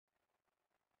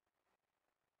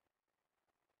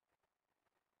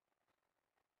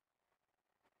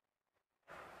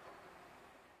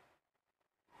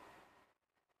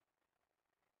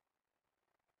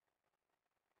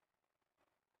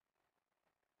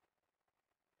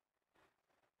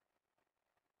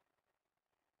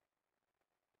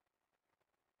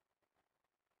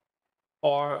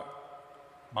For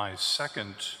my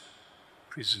second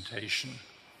presentation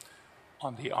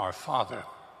on the Our Father,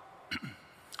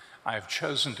 I have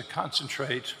chosen to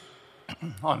concentrate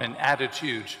on an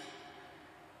attitude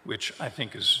which I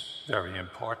think is very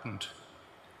important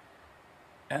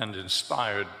and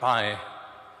inspired by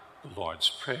the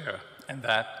Lord's Prayer, and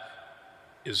that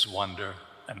is wonder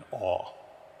and awe.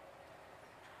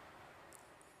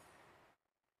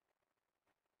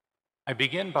 I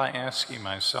begin by asking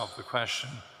myself the question,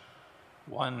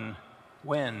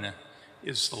 when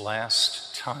is the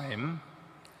last time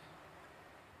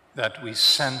that we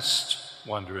sensed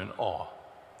wonder and awe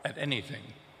at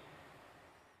anything?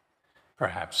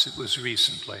 Perhaps it was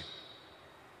recently.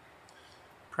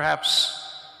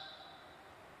 Perhaps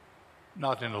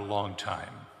not in a long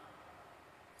time.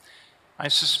 I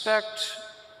suspect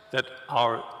that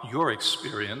your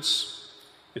experience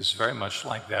is very much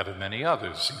like that of many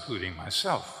others, including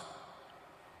myself.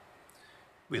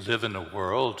 We live in a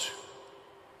world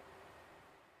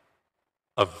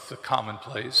of the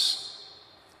commonplace,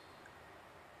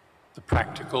 the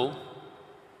practical,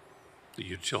 the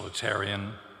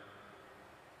utilitarian.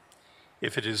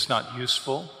 If it is not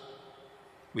useful,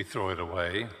 we throw it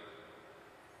away.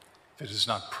 If it is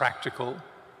not practical,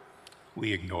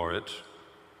 we ignore it.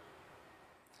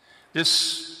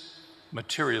 This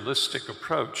materialistic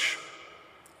approach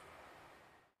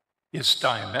is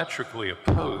diametrically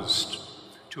opposed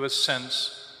to a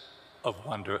sense of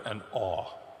wonder and awe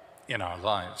in our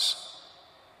lives.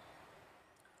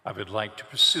 I would like to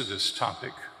pursue this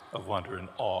topic of wonder and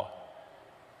awe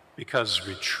because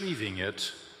retrieving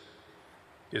it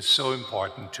is so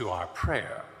important to our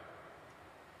prayer.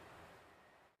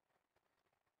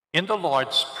 In the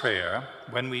Lord's Prayer,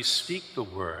 when we speak the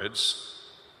words,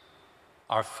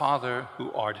 "Our Father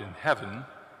who art in heaven,"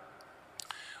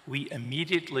 we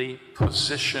immediately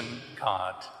position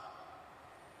God.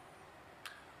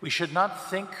 We should not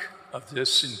think of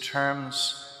this in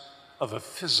terms of a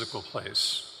physical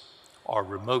place or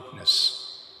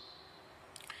remoteness.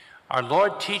 Our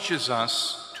Lord teaches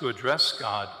us to address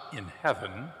God in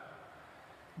heaven,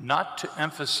 not to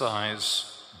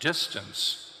emphasize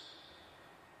distance,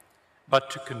 but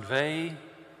to convey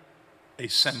a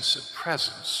sense of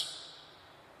presence.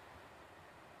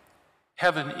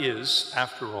 Heaven is,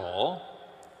 after all,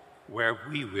 where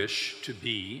we wish to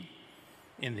be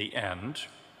in the end,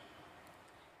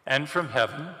 and from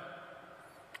heaven,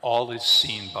 all is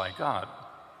seen by God.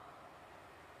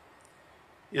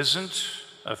 Isn't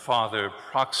a Father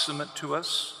proximate to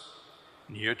us,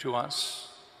 near to us,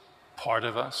 part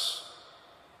of us?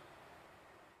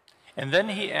 And then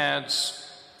he adds,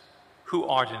 "who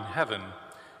art in heaven,"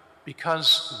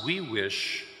 because we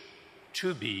wish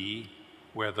to be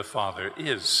where the Father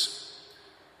is.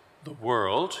 The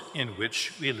world in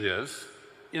which we live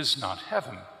is not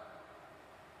heaven.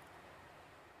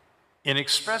 In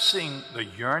expressing the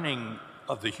yearning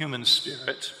of the human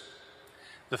spirit,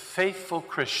 the faithful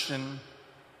Christian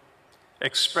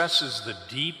expresses the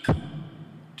deep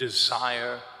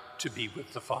desire to be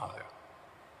with the Father.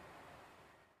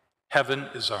 Heaven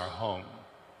is our home.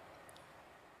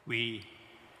 We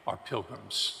are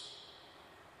pilgrims.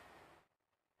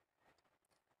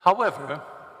 However,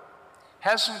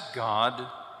 hasn't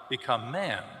God become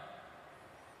man?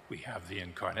 We have the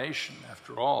incarnation,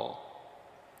 after all.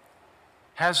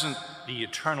 Hasn't the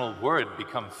eternal Word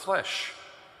become flesh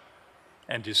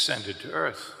and descended to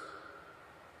earth?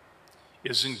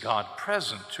 Isn't God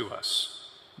present to us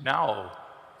now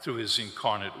through his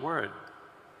incarnate Word?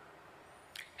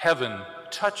 Heaven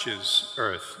touches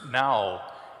earth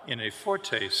now in a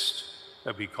foretaste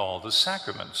that we call the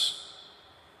sacraments,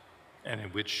 and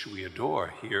in which we adore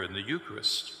here in the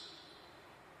Eucharist.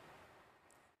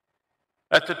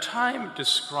 At the time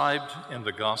described in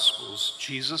the Gospels,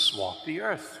 Jesus walked the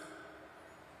earth.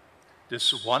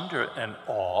 This wonder and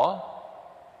awe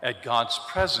at God's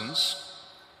presence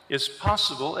is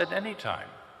possible at any time.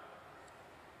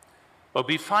 But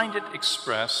we find it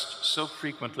expressed so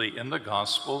frequently in the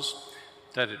Gospels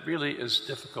that it really is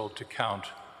difficult to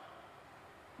count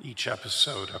each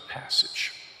episode or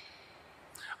passage.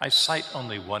 I cite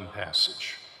only one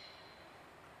passage,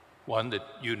 one that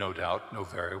you no doubt know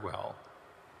very well.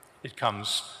 It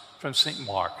comes from St.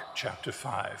 Mark, chapter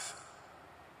 5.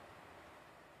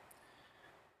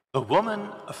 The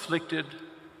woman afflicted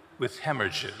with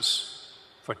hemorrhages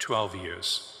for 12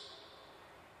 years.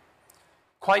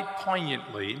 Quite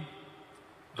poignantly,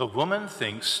 the woman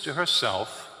thinks to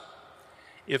herself,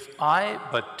 "If I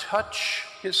but touch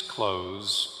his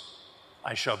clothes,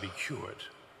 I shall be cured."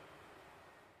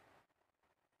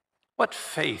 What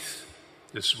faith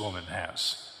this woman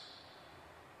has.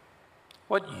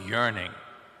 What yearning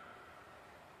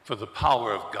for the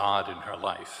power of God in her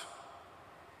life.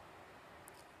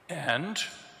 And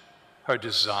her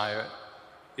desire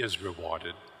is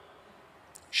rewarded.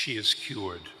 She is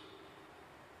cured.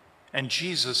 And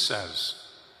Jesus says,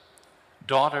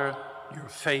 "Daughter, your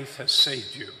faith has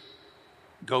saved you.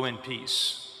 Go in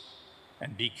peace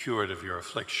and be cured of your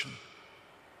affliction."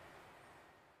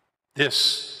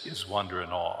 This is wonder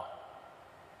and awe.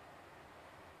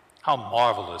 How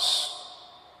marvelous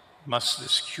must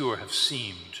this cure have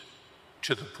seemed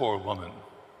to the poor woman.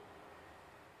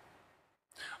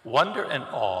 Wonder and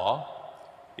awe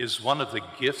is one of the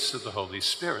gifts of the Holy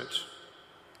Spirit,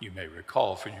 you may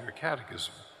recall from your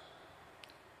catechism.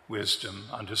 Wisdom,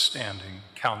 understanding,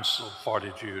 counsel,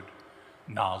 fortitude,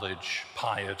 knowledge,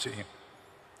 piety,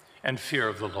 and fear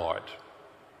of the Lord.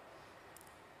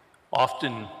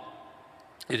 Often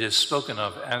it is spoken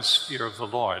of as fear of the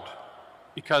Lord,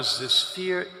 because this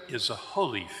fear is a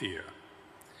holy fear,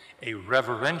 a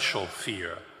reverential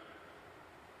fear.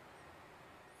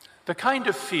 The kind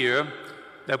of fear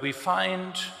that we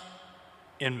find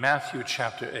in Matthew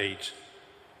chapter 8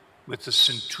 with the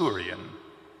centurion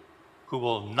who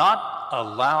will not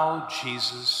allow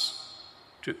Jesus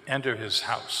to enter his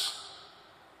house,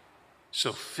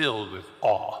 so filled with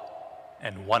awe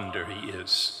and wonder he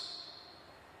is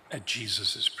at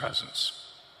Jesus' presence.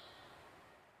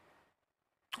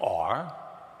 Or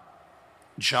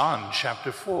John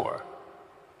chapter 4,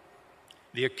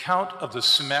 the account of the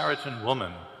Samaritan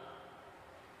woman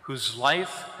whose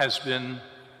life has been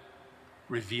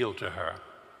revealed to her.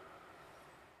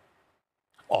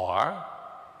 Or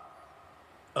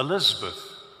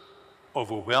Elizabeth,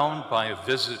 overwhelmed by a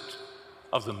visit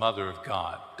of the Mother of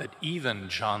God, that even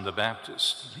John the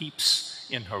Baptist leaps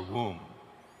in her womb,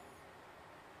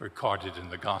 recorded in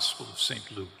the Gospel of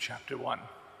St. Luke chapter 1.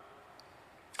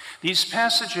 These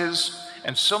passages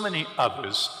and so many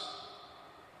others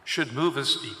should move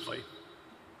us deeply.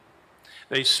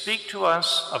 They speak to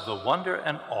us of the wonder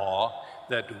and awe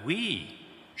that we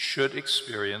should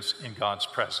experience in God's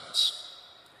presence.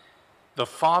 The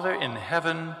Father in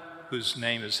heaven, whose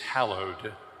name is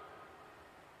hallowed.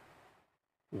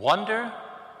 Wonder,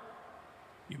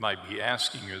 you might be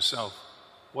asking yourself,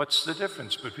 what's the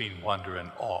difference between wonder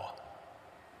and awe?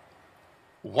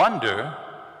 Wonder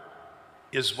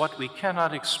is what we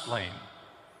cannot explain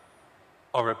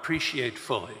or appreciate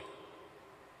fully.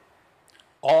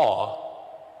 Awe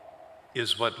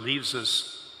is what leaves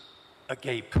us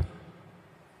agape,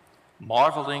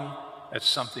 marveling at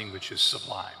something which is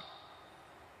sublime.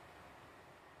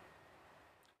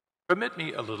 Permit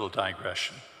me a little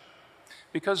digression,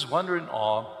 because wonder and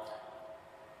awe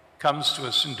comes to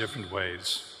us in different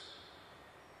ways.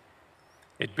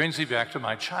 It brings me back to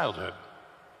my childhood.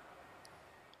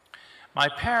 My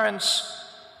parents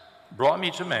brought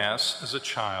me to Mass as a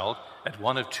child at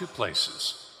one of two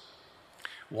places.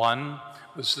 One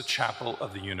was the chapel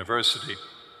of the university,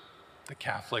 the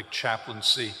Catholic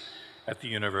chaplaincy at the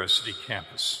university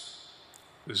campus.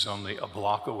 It was only a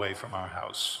block away from our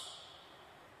house.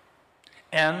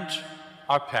 And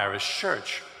our parish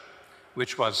church,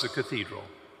 which was the cathedral.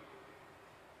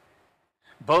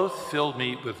 Both filled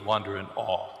me with wonder and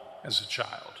awe as a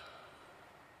child.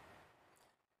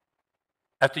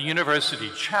 At the university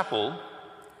chapel,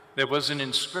 there was an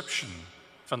inscription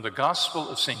from the Gospel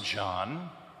of St.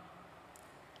 John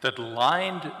that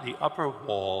lined the upper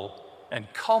wall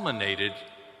and culminated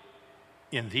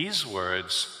in these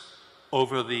words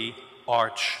over the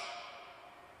arch,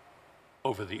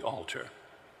 over the altar.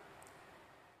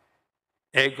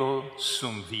 Ego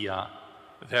sum via,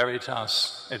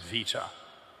 veritas et vita.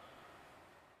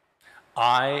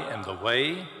 I am the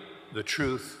way, the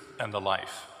truth, and the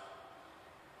life.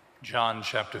 John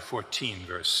chapter 14,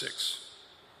 verse 6.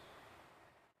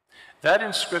 That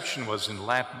inscription was in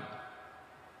Latin,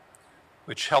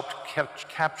 which helped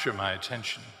capture my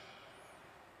attention.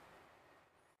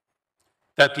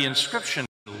 That the inscription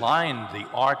lined the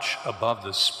arch above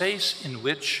the space in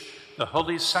which the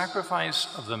holy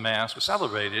sacrifice of the Mass was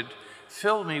celebrated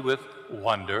filled me with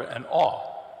wonder and awe.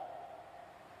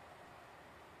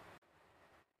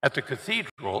 At the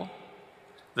cathedral,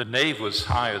 the nave was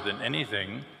higher than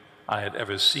anything I had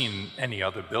ever seen in any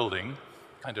other building,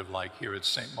 kind of like here at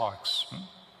St. Mark's.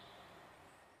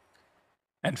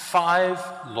 And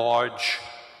 5 large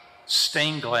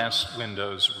stained glass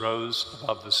windows rose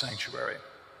above the sanctuary.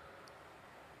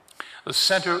 The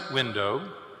center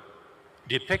window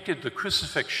depicted the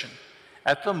crucifixion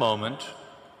at the moment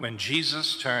when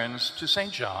Jesus turns to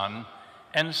St. John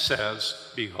and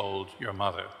says, "Behold your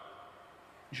mother."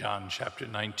 John chapter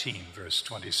 19, verse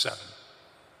 27.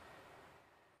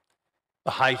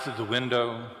 the height of the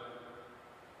window,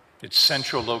 its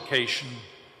central location,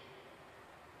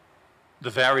 the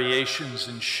variations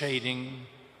in shading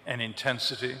and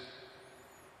intensity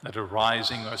that a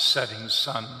rising or setting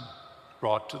sun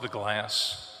brought to the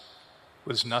glass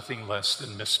was nothing less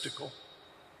than mystical.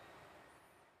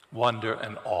 Wonder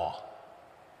and awe.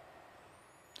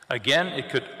 Again, it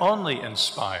could only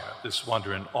inspire this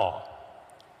wonder and awe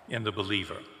in the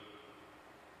believer.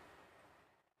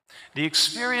 The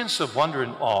experience of wonder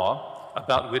and awe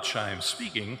about which I am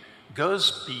speaking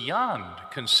goes beyond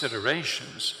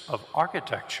considerations of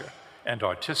architecture and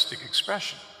artistic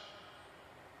expression.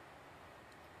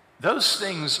 Those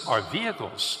things are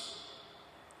vehicles,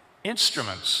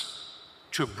 instruments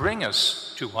to bring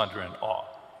us to wonder and awe.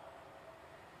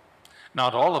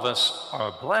 Not all of us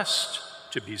are blessed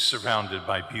to be surrounded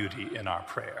by beauty in our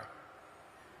prayer.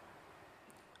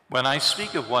 When I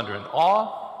speak of wonder and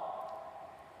awe,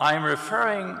 I'm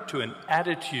referring to an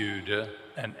attitude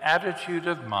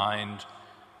of mind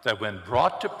that when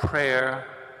brought to prayer,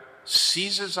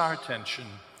 seizes our attention,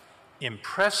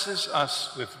 impresses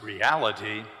us with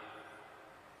reality,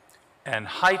 and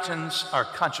heightens our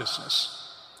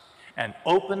consciousness, and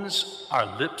opens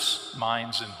our lips,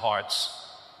 minds, and hearts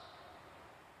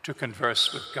to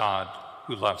converse with God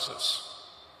who loves us.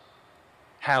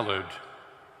 Hallowed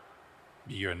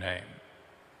be your name.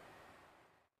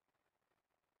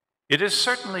 It is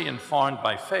certainly informed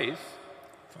by faith,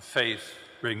 for faith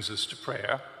brings us to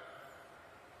prayer.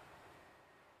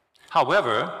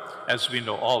 However, as we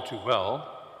know all too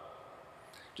well,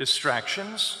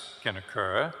 distractions can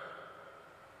occur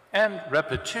and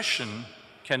repetition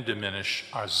can diminish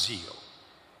our zeal.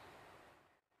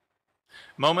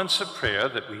 Moments of prayer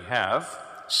that we have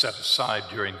set aside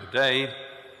during the day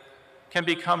can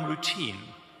become routine,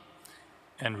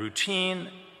 and routine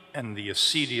and the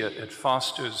acedia it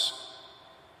fosters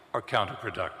are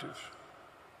counterproductive.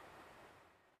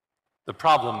 The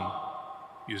problem,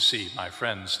 you see, my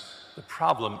friends, the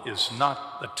problem is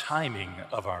not the timing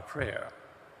of our prayer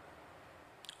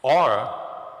or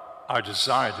our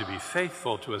desire to be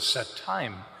faithful to a set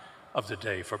time of the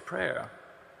day for prayer.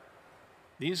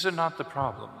 These are not the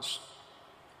problems,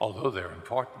 although they're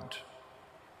important.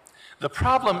 The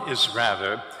problem is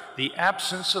rather the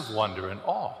absence of wonder and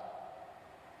awe,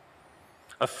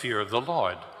 a fear of the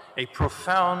Lord, a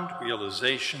profound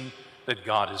realization that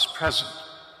God is present.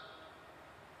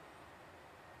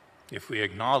 If we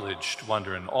acknowledged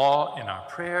wonder and awe in our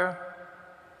prayer,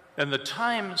 then the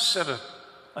time set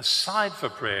aside for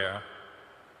prayer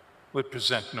would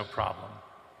present no problem.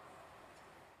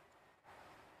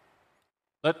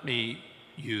 Let me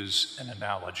use an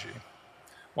analogy,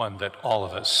 one that all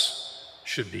of us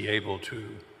should be able to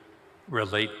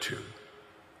relate to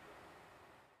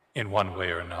in one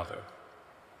way or another.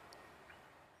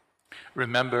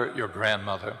 Remember your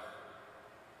grandmother.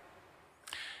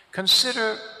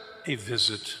 Consider a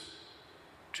visit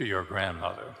to your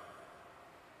grandmother.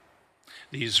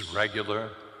 These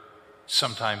regular,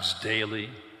 sometimes daily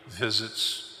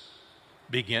visits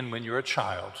begin when you're a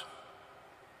child.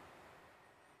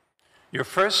 Your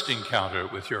first encounter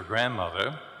with your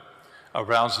grandmother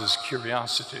arouses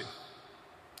curiosity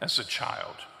as a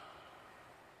child.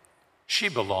 She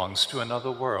belongs to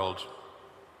another world,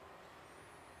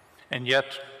 and yet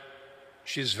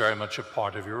she's very much a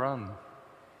part of your own.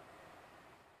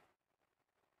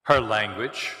 Her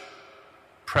language,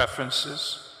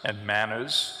 preferences, and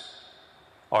manners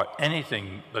are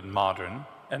anything but modern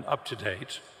and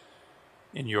up-to-date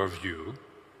in your view.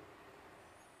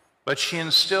 But she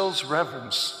instills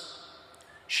reverence,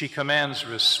 she commands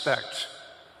respect,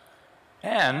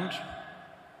 and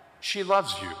she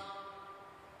loves you.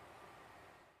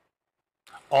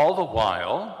 All the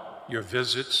while, your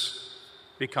visits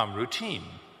become routine.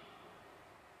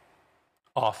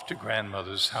 Off to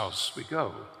grandmother's house we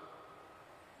go.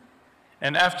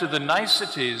 And after the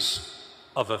niceties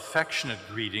of affectionate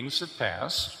greetings have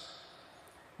passed,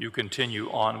 you continue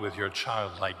on with your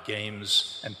childlike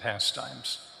games and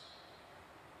pastimes.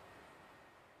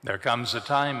 There comes a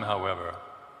time, however,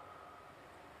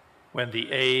 when the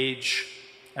age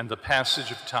and the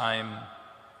passage of time,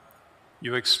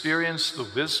 you experience the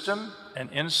wisdom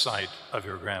and insight of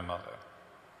your grandmother.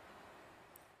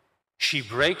 She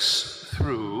breaks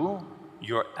through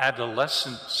your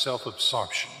adolescent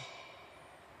self-absorption.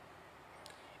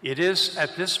 It is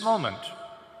at this moment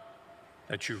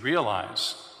that you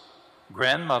realize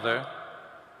grandmother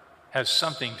has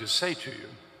something to say to you.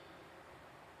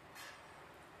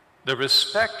 The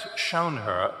respect shown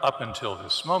her up until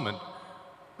this moment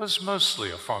was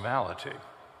mostly a formality.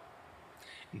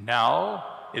 Now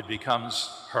it becomes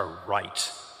her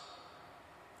right.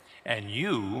 and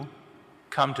you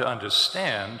come to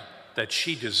understand that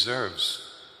she deserves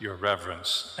your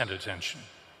reverence and attention.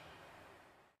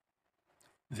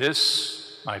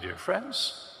 This, my dear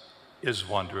friends, is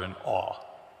wonder and awe.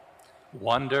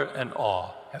 Wonder and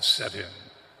awe has set in.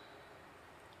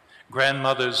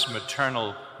 Grandmother's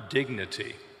maternal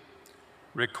dignity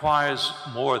requires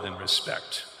more than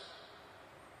respect.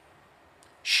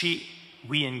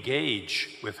 We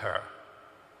engage with her.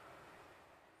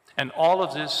 And all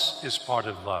of this is part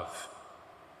of love.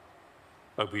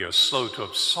 But we are slow to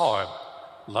absorb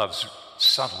love's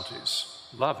subtleties.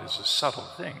 Love is a subtle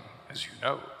thing, as you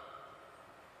know.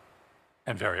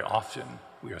 And very often,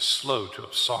 we are slow to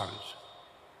absorb it.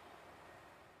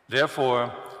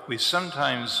 Therefore, we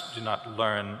sometimes do not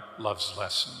learn love's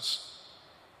lessons.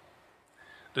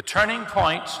 The turning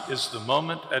point is the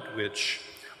moment at which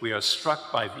we are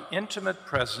struck by the intimate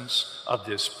presence of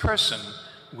this person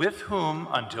with whom,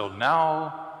 until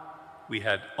now, we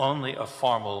had only a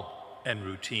formal and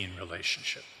routine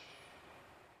relationship.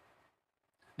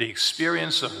 The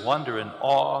experience of wonder and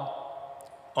awe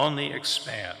only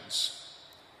expands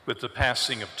with the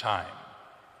passing of time,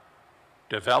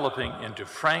 developing into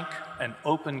frank and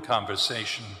open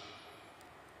conversation,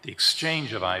 the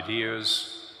exchange of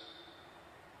ideas,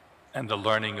 and the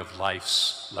learning of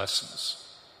life's lessons.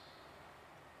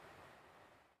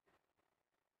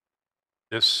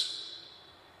 This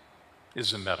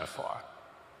is a metaphor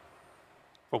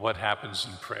for what happens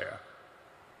in prayer.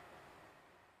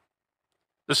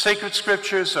 The sacred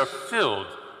scriptures are filled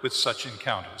with such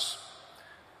encounters,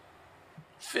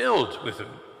 filled with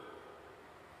them.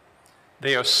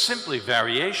 They are simply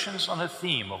variations on a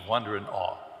theme of wonder and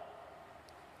awe.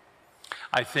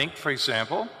 I think, for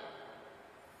example,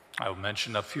 I'll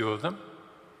mention a few of them,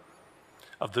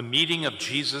 of the meeting of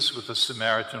Jesus with the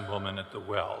Samaritan woman at the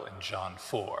well in John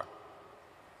 4.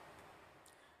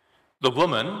 The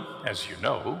woman, as you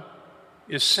know,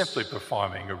 is simply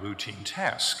performing a routine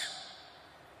task.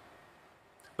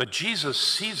 But Jesus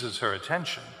seizes her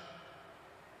attention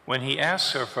when he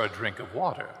asks her for a drink of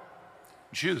water.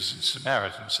 Jews and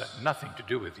Samaritans had nothing to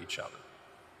do with each other.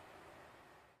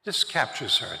 This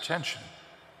captures her attention.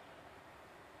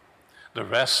 The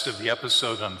rest of the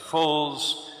episode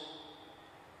unfolds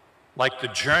like the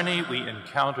journey we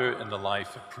encounter in the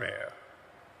life of prayer.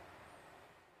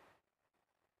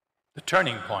 The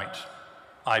turning point,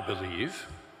 I believe,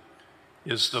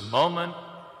 is the moment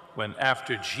when,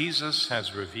 after Jesus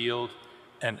has revealed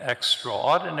an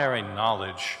extraordinary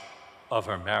knowledge of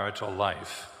her marital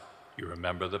life, you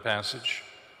remember the passage?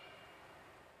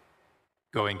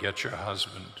 Go and get your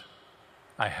husband.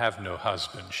 I have no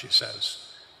husband, she says.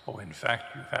 Oh, in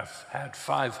fact, you have had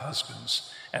 5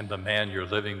 husbands, and the man you're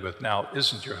living with now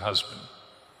isn't your husband.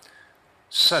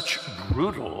 Such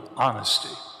brutal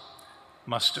honesty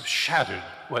must have shattered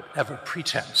whatever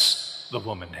pretense the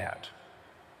woman had.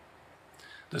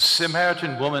 The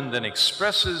Samaritan woman then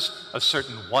expresses a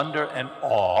certain wonder and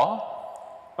awe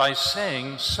by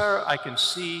saying, "Sir, I can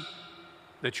see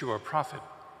that you are a prophet."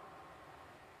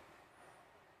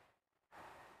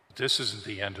 This isn't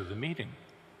the end of the meeting,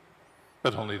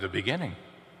 but only the beginning,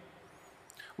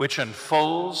 which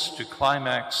unfolds to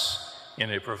climax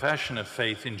in a profession of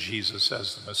faith in Jesus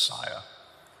as the Messiah.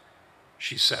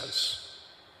 She says,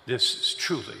 "This is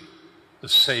truly the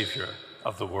Savior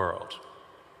of the world."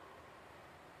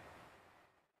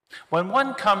 When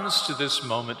one comes to this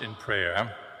moment in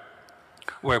prayer,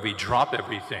 where we drop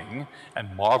everything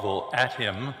and marvel at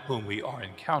him whom we are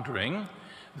encountering,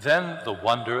 then the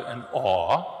wonder and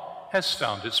awe has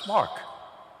found its mark.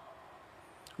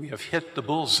 We have hit the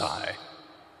bullseye,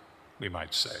 we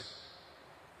might say.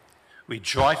 We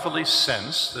joyfully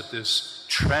sense that this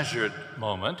treasured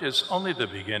moment is only the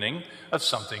beginning of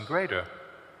something greater.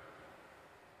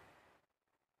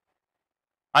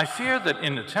 I fear that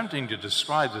in attempting to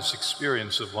describe this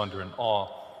experience of wonder and awe,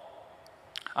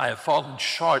 I have fallen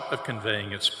short of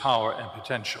conveying its power and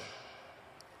potential.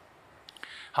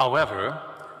 However,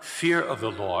 fear of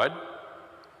the Lord,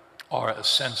 or a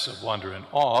sense of wonder and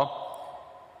awe,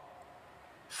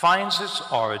 finds its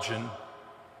origin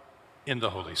in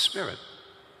the Holy Spirit.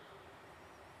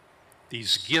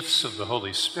 These gifts of the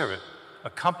Holy Spirit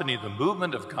accompany the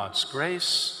movement of God's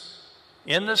grace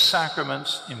in the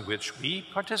sacraments in which we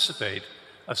participate,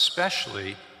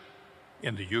 especially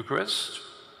in the Eucharist,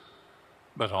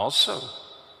 but also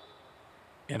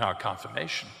in our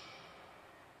confirmation.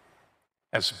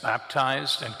 As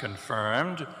baptized and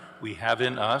confirmed, we have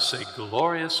in us a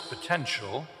glorious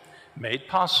potential made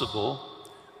possible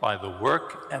by the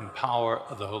work and power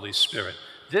of the Holy Spirit.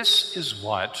 This is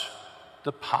what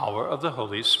the power of the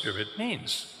Holy Spirit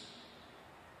means.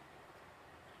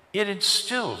 it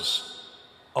instills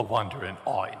a wonder and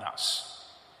awe in us.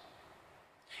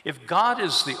 If God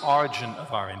is the origin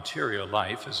of our interior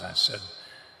life, as I said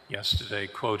yesterday,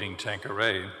 quoting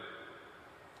Tanqueray,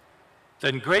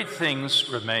 then great things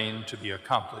remain to be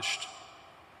accomplished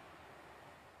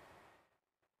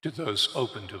to those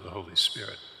open to the Holy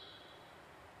Spirit.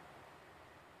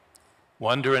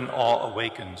 Wonder and awe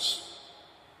awakens.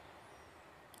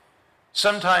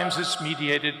 Sometimes it's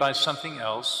mediated by something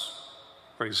else.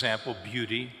 For example,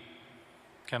 beauty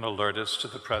can alert us to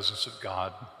the presence of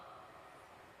God.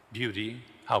 Beauty,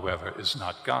 however, is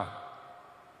not God.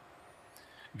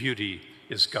 Beauty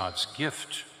is God's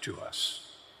gift to us.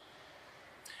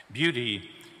 Beauty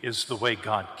is the way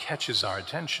God catches our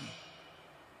attention.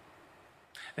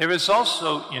 There is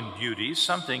also in beauty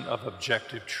something of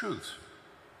objective truth,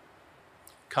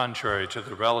 contrary to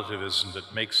the relativism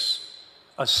that makes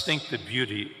us think that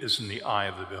beauty is in the eye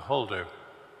of the beholder.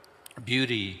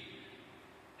 Beauty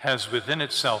has within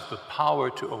itself the power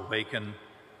to awaken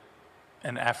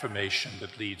an affirmation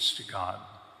that leads to God,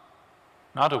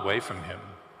 not away from Him.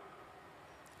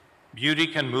 Beauty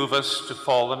can move us to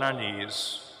fall on our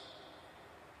knees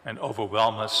and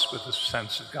overwhelm us with a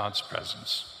sense of God's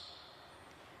presence.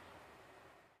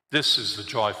 This is the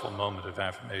joyful moment of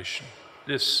affirmation.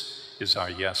 This is our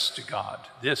yes to God.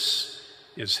 This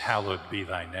is hallowed be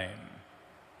thy name.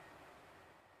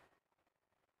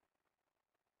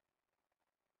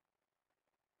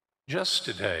 Just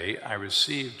today, I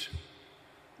received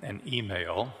an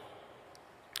email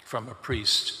from a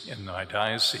priest in my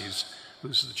diocese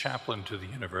who's the chaplain to the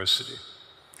university.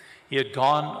 He had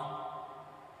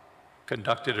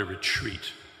conducted a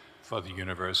retreat for the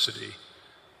university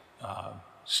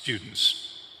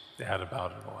students. They had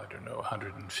about,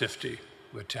 150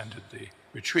 who attended the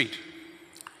retreat.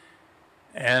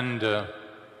 And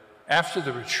after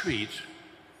the retreat,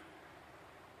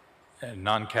 a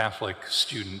non-Catholic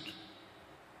student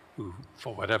who,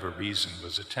 for whatever reason,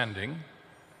 was attending,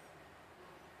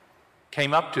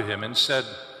 came up to him and said,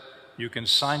 "You can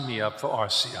sign me up for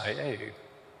RCIA."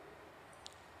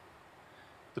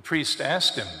 The priest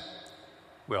asked him,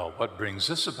 "Well, what brings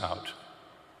this about?"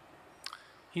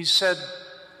 He said,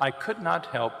 "I could not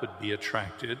help but be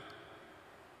attracted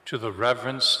to the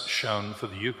reverence shown for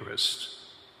the Eucharist,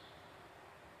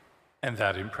 and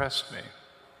that impressed me."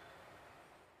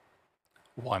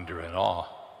 Wonder and awe.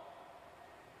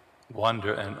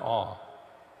 Wonder and awe.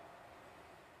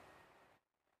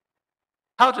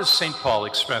 How does St. Paul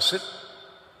express it?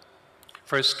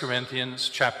 1 Corinthians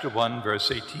chapter 1, verse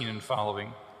 18 and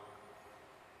following.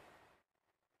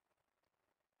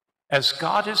 As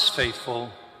God is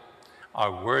faithful,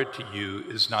 our word to you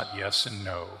is not yes and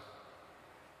no.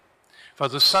 For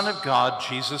the Son of God,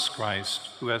 Jesus Christ,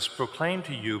 who has proclaimed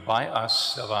to you by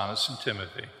us, Silvanus and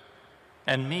Timothy,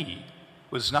 and me,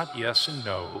 was not yes and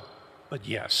no, but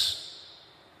yes,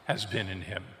 has been in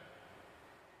him.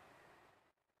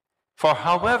 For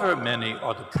however many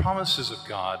are the promises of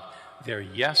God, their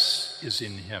yes is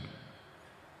in him.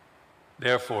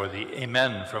 Therefore, the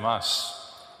amen from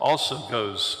us also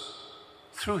goes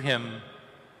through him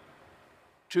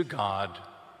to God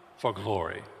for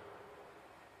glory.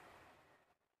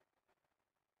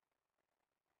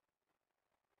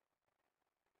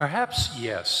 Perhaps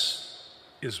yes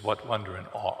is what wonder and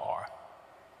awe are,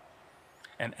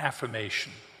 an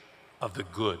affirmation of the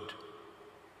good,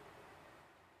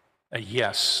 a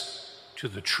yes to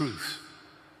the truth,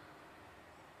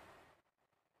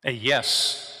 a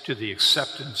yes to the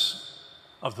acceptance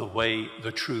of the way,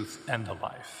 the truth, and the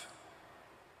life.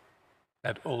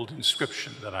 That old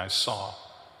inscription that I saw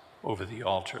over the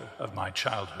altar of my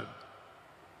childhood.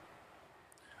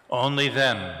 Only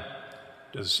then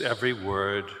does every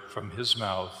word from his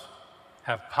mouth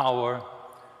have power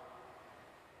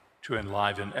to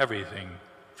enliven everything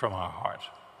from our heart.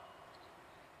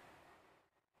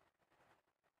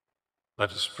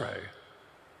 Let us pray.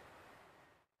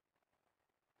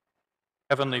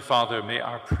 Heavenly Father, may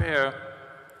our prayer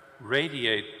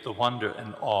radiate the wonder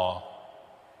and awe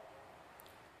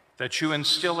that you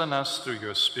instill in us through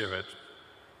your Spirit,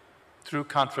 through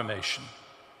confirmation.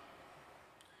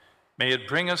 May it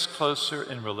bring us closer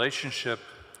in relationship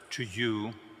to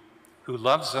you, who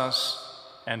loves us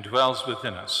and dwells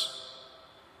within us.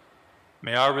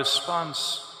 May our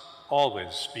response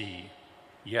always be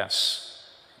yes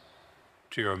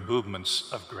to your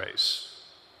movements of grace.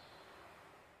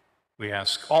 We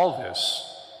ask all this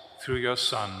through your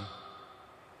Son,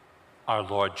 our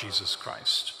Lord Jesus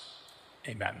Christ.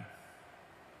 Amen.